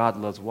says, for God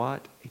loves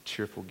what? A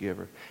cheerful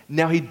giver.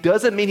 Now, he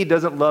doesn't mean he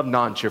doesn't love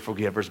non-cheerful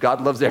givers.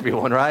 God loves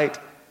everyone, right?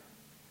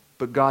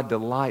 But God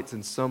delights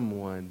in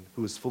someone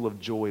who is full of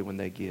joy when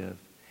they give.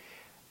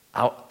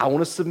 I want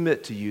to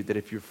submit to you that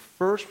if your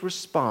first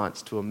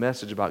response to a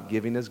message about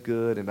giving is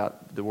good, and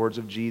about the words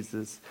of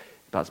Jesus,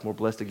 about it's more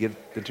blessed to give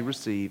than to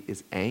receive,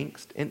 is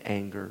angst and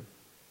anger,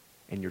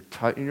 and you're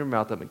tightening your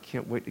mouth up and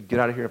can't wait to get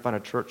out of here and find a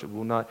church that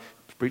will not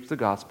preach the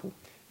gospel,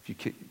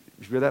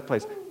 if you're at that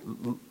place,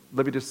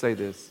 let me just say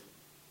this.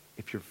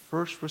 If your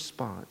first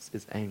response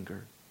is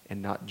anger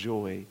and not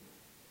joy,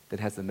 then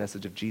has the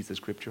message of Jesus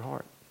gripped your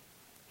heart?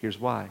 Here's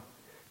why.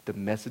 The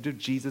message of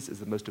Jesus is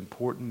the most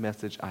important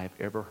message I have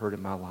ever heard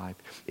in my life.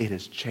 It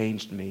has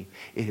changed me.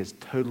 It has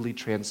totally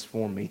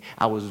transformed me.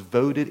 I was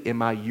voted in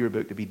my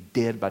yearbook to be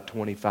dead by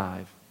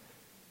 25.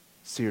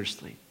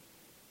 Seriously.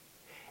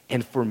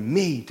 And for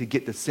me to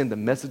get to send the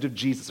message of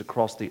Jesus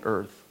across the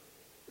earth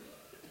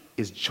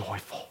is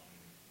joyful.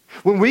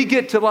 When we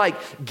get to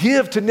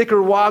give to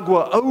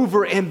Nicaragua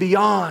over and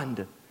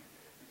beyond,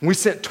 we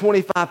sent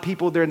 25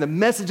 people there and the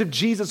message of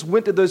Jesus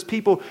went to those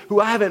people who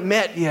I haven't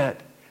met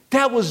yet.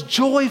 That was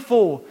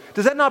joyful.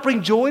 Does that not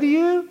bring joy to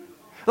you?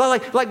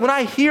 Like when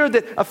I hear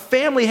that a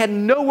family had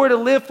nowhere to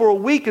live for a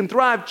week and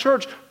Thrive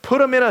Church put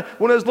them in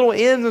one of those little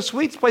inns and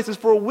suites places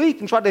for a week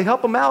and tried to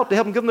help them out, to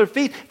help them give them their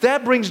feet.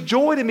 That brings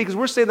joy to me because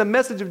we're saying the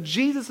message of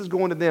Jesus is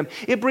going to them.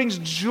 It brings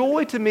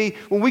joy to me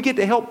when we get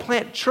to help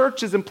plant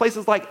churches in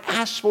places like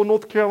Asheville,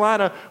 North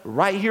Carolina,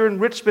 right here in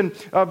Richmond,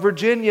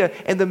 Virginia,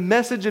 and the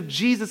message of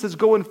Jesus is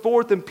going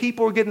forth and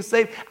people are getting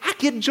saved. I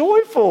get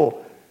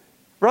joyful,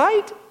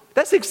 right?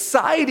 That's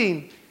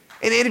exciting.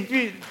 And if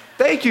you,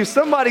 thank you,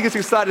 somebody gets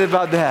excited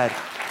about that.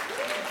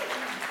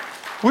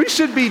 We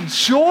should be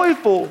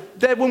joyful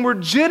that when we're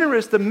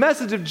generous, the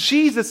message of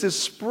Jesus is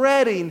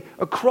spreading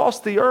across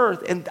the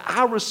earth, and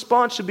our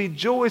response should be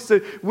joy. So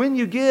when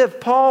you give,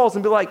 pause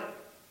and be like,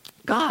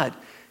 God,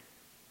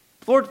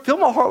 Lord, fill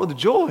my heart with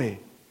joy.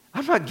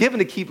 I'm not giving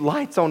to keep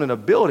lights on in a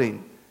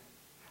building.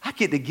 I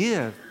get to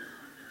give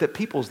that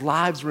people's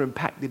lives are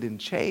impacted and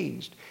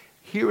changed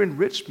here in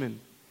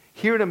Richmond,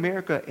 here in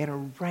America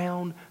and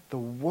around the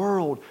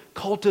world.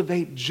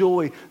 Cultivate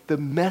joy. The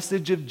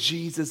message of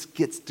Jesus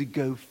gets to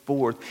go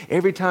forth.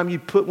 Every time you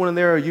put one in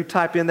there or you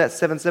type in that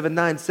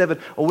 7797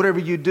 or whatever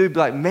you do, be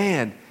like,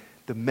 man,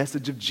 the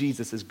message of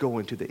Jesus is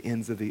going to the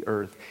ends of the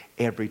earth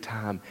every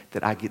time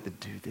that I get to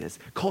do this.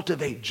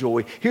 Cultivate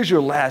joy. Here's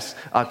your last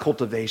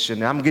cultivation.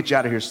 Now, I'm going to get you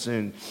out of here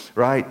soon,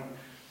 right?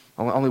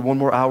 Only one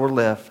more hour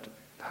left.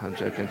 I'm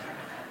joking.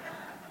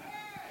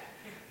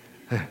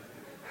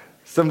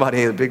 Somebody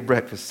ate a big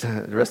breakfast.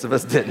 The rest of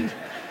us didn't.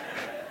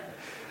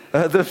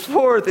 The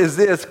fourth is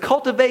this: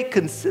 cultivate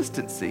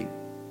consistency.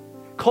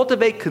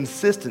 Cultivate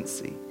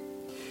consistency.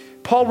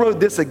 Paul wrote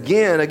this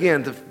again,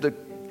 the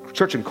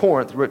church in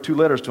Corinth, wrote 2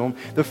 letters to them.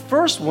 The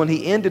first one,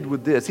 he ended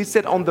with this. He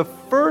said, on the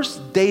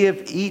first day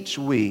of each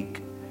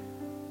week,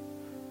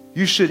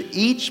 you should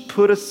each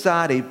put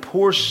aside a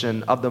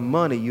portion of the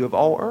money you have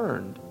all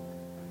earned.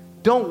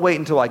 Don't wait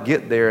until I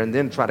get there and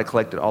then try to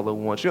collect it all at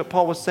once. You know what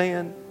Paul was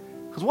saying?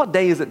 Because what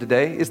day is it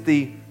today? Is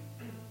the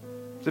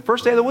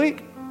first day of the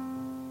week?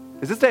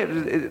 Is this day? I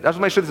just want to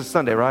make sure this is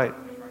Sunday, right?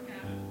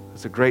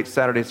 It's a great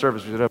Saturday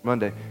service. We did it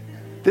Monday.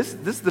 This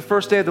is the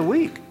first day of the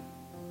week.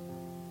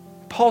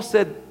 Paul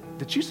said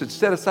that you should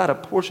set aside a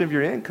portion of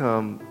your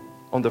income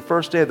on the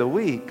first day of the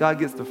week. God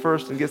gets the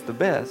first and gets the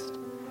best.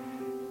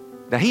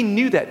 Now, he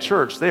knew that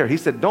church there. He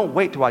said, don't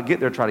wait till I get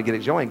there and try to get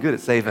it. You ain't good at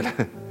saving.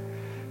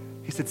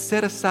 He said,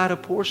 set aside a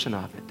portion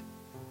of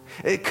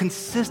it.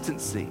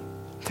 Consistency.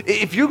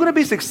 If you're going to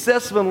be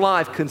successful in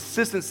life,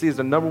 consistency is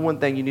the number one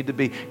thing you need to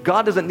be.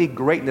 God doesn't need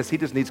greatness. He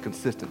just needs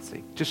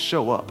consistency. Just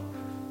show up.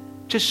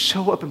 Just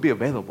show up and be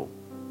available.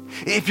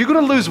 If you're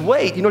going to lose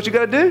weight, you know what you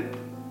got to do?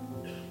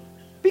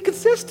 Be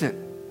consistent.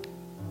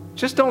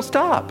 Just don't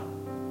stop.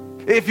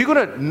 If you're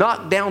going to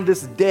knock down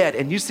this debt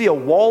and you see a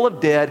wall of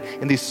debt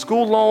and these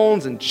school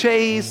loans and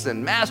Chase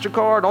and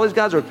MasterCard and all these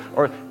guys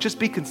are just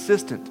be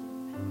consistent.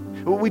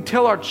 We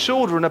tell our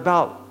children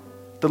about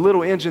the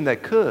little engine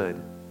that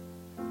could.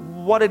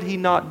 What did he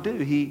not do?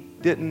 He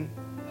didn't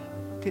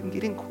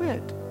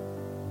quit.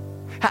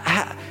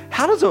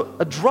 How does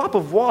a drop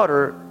of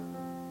water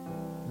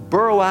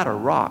burrow out a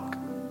rock?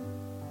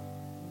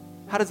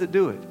 How does it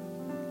do it?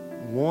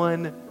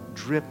 One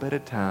drip at a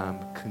time,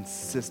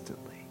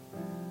 consistently.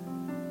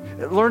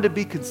 Learn to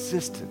be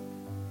consistent.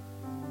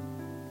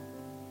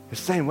 The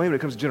same way when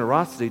it comes to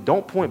generosity,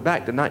 don't point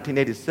back to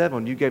 1987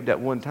 when you gave that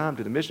one time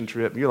to the mission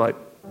trip and you're like,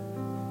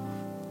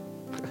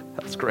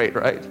 that's great,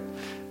 right?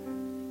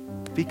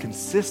 Be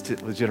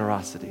consistent with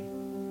generosity.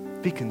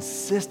 Be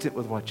consistent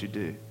with what you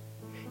do.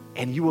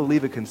 And you will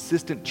leave a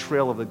consistent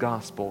trail of the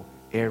gospel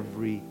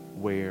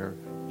everywhere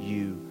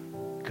you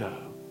go.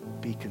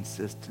 Be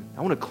consistent.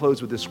 I want to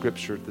close with this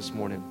scripture this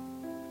morning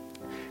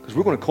because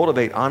we're going to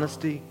cultivate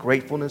honesty,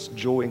 gratefulness,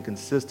 joy, and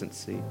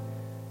consistency.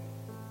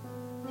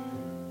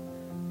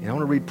 And I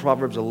want to read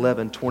Proverbs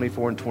 11,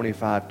 24 and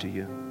 25 to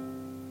you.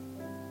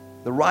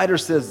 The writer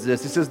says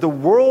this. He says, the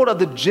world of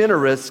the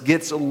generous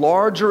gets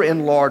larger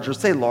and larger.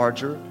 Say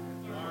larger.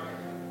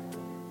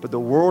 But the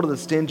world of the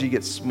stingy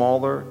gets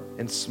smaller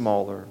and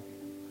smaller.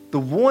 The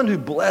one who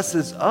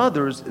blesses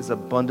others is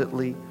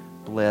abundantly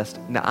blessed.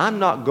 Now, I'm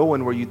not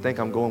going where you think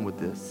I'm going with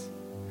this.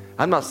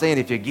 I'm not saying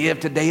if you give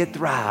today at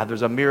Thrive,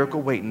 there's a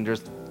miracle waiting.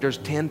 There's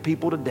 10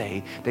 people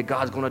today that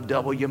God's going to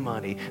double your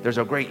money. There's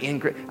a great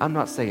increase. I'm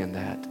not saying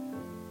that.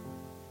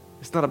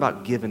 It's not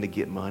about giving to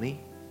get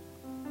money.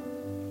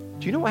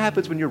 Do you know what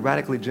happens when you're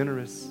radically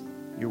generous?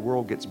 Your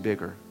world gets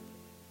bigger.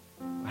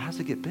 How does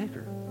it get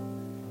bigger?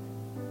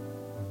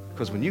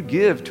 Because when you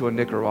give to a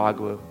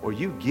Nicaragua, or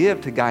you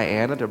give to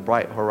Guyana, to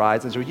Bright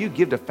Horizons, or you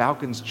give to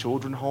Falcons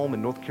Children's Home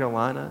in North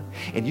Carolina,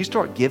 and you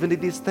start giving to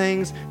these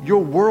things,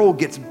 your world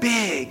gets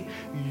big.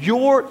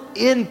 Your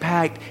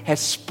impact has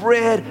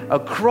spread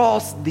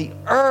across the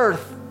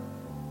earth.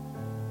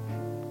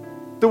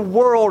 The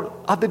world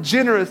of the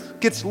generous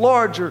gets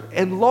larger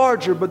and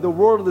larger, but the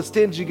world of the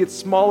stingy gets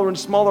smaller and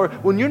smaller.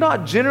 When you're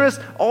not generous,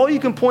 all you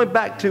can point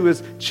back to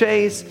is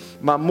Chase,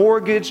 my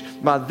mortgage,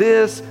 my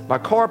this, my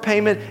car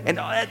payment, and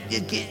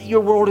your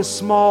world is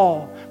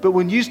small. But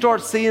when you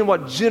start seeing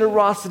what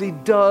generosity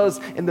does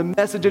and the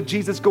message of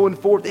Jesus going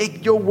forth,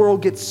 your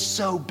world gets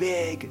so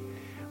big.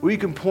 Where you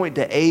can point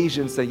to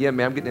Asia and say, yeah,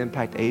 man, I'm getting to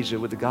impact Asia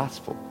with the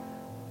gospel.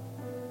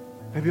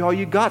 Maybe all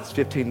you got is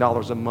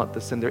 $15 a month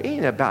to send there. It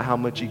ain't about how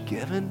much you're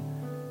giving.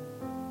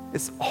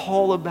 It's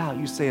all about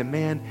you saying,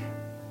 man,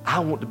 I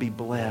want to be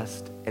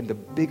blessed. And the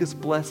biggest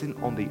blessing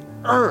on the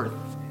earth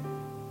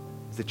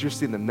is that you're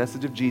seeing the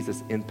message of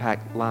Jesus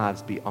impact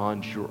lives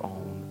beyond your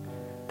own.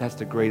 That's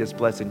the greatest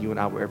blessing you and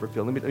I will ever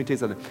feel. Let me tell you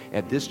something.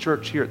 At this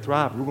church here at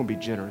Thrive, we're going to be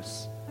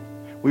generous.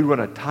 We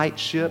run a tight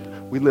ship.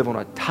 We live on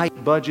a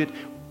tight budget.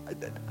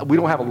 We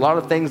don't have a lot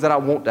of things that I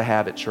want to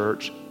have at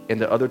church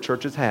and that other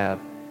churches have.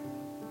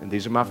 And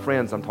these are my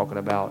friends I'm talking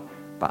about.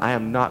 But I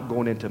am not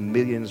going into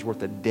millions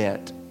worth of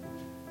debt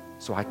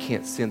so I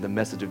can't send the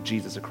message of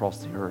Jesus across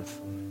the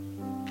earth.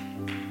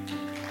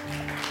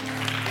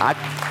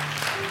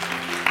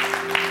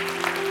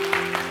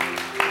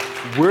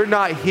 We're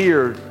not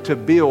here to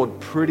build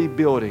pretty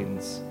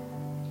buildings.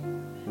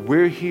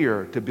 We're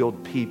here to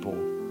build people.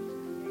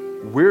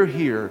 We're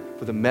here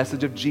for the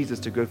message of Jesus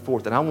to go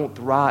forth. And I want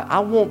Thrive. I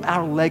want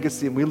our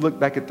legacy, and we look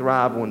back at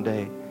Thrive one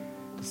day,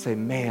 to say,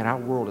 man, our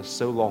world is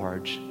so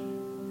large.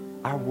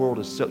 Our world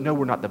is so, no,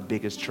 we're not the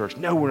biggest church.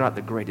 No, we're not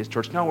the greatest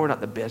church. No, we're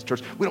not the best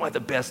church. We don't have the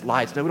best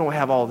lights. No, we don't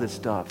have all this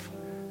stuff.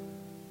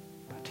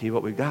 But I'll tell you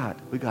what we got.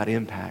 We got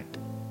impact.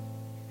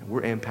 And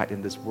we're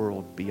impacting this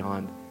world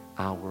beyond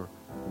our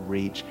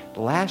reach.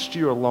 Last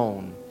year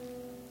alone,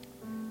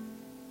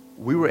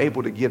 we were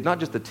able to give not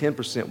just the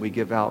 10% we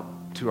give out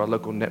to our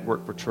local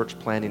network for church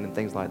planning and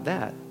things like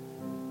that,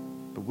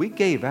 but we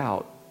gave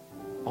out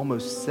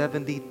almost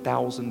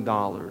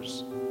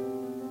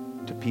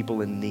 $70,000 to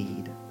people in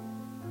need,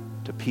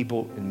 to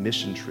people in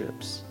mission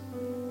trips,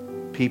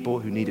 people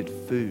who needed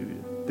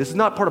food. This is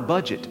not part of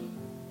budget.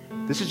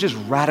 This is just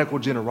radical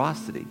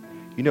generosity.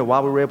 You know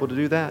why we were able to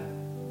do that?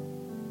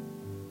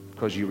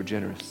 Because you were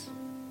generous.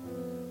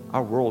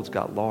 Our world's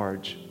got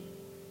large.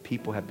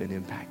 People have been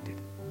impacted.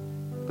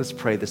 Let's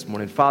pray this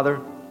morning. Father,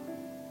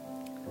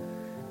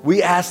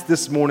 we ask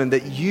this morning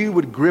that you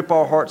would grip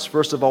our hearts,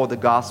 first of all, with the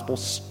gospel.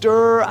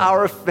 Stir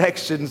our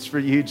affections for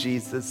you,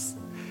 Jesus.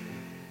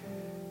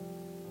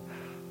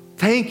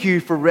 Thank you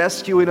for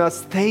rescuing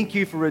us. Thank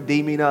you for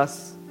redeeming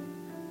us.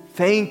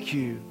 Thank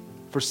you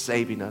for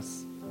saving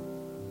us.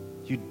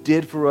 You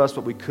did for us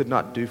what we could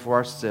not do for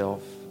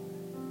ourselves.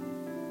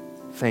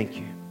 Thank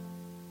you.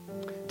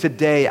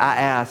 Today, I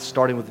ask,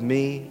 starting with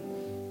me,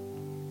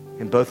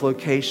 in both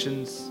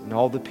locations, and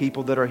all the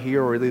people that are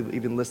here or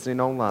even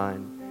listening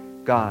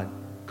online, God,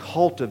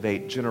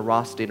 cultivate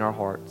generosity in our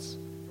hearts.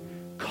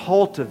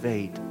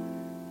 Cultivate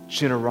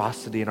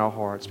generosity in our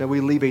hearts. May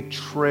we leave a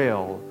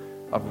trail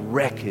of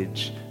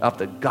wreckage of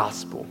the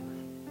gospel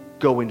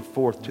going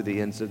forth to the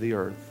ends of the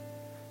earth.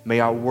 May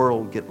our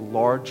world get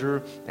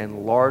larger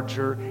and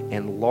larger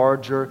and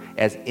larger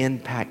as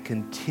impact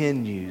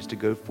continues to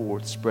go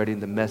forth,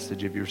 spreading the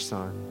message of your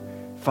Son.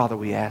 Father,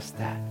 we ask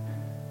that.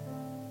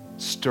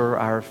 Stir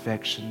our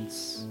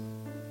affections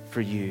for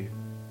you.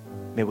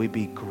 May we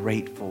be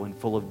grateful and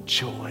full of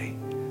joy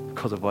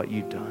because of what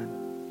you've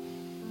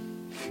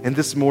done. And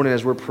this morning,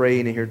 as we're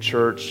praying in your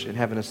church and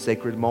having a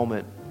sacred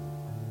moment,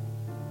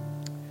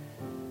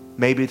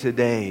 maybe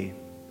today,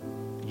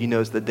 you know,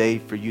 it's the day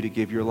for you to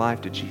give your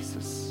life to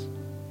Jesus.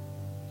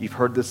 You've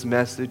heard this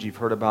message. You've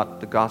heard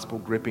about the gospel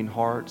gripping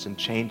hearts and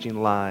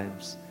changing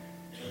lives.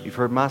 You've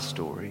heard my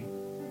story.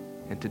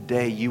 And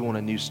today, you want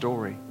a new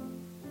story.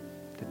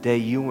 Today,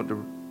 you want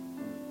to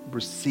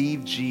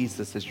receive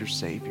Jesus as your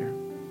Savior.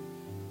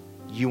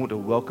 You want to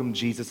welcome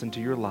Jesus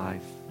into your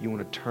life. You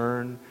want to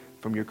turn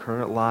from your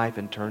current life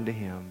and turn to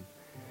Him.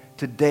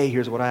 Today,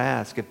 here's what I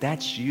ask. If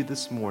that's you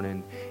this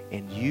morning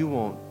and you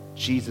want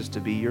Jesus to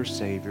be your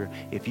Savior,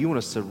 if you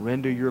want to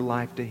surrender your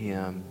life to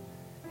Him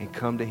and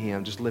come to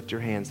Him, just lift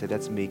your hand and say,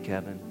 that's me,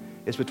 Kevin.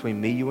 It's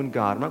between me, you, and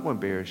God. I'm not going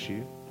to embarrass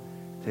you.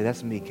 Say,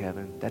 that's me,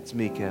 Kevin. That's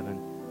me,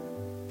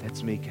 Kevin.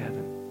 That's me,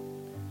 Kevin.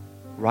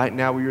 Right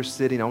now where you're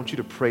sitting, I want you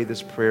to pray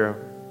this prayer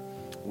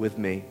with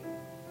me.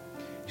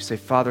 You say,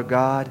 Father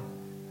God,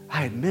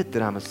 I admit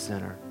that I'm a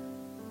sinner,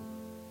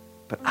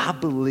 but I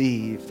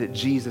believe that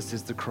Jesus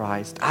is the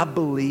Christ. I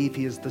believe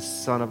He is the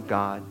Son of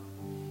God.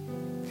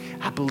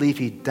 I believe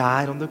He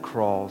died on the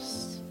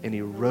cross and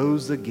He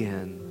rose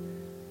again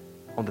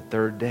on the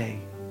third day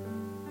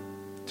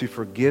to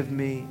forgive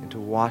me and to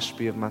wash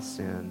me of my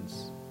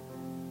sins.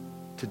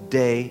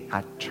 Today,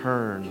 I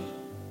turn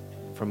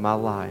from my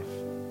life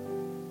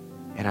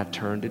and I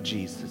turn to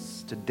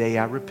Jesus. Today,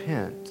 I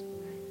repent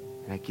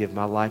and I give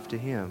my life to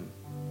Him.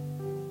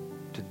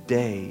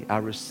 Today, I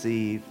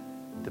receive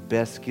the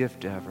best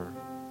gift ever.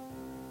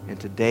 And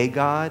today,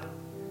 God,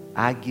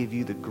 I give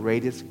you the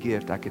greatest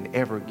gift I can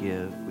ever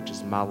give, which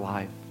is my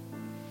life.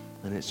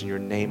 And it's in your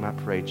name I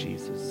pray,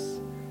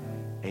 Jesus.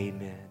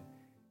 Amen.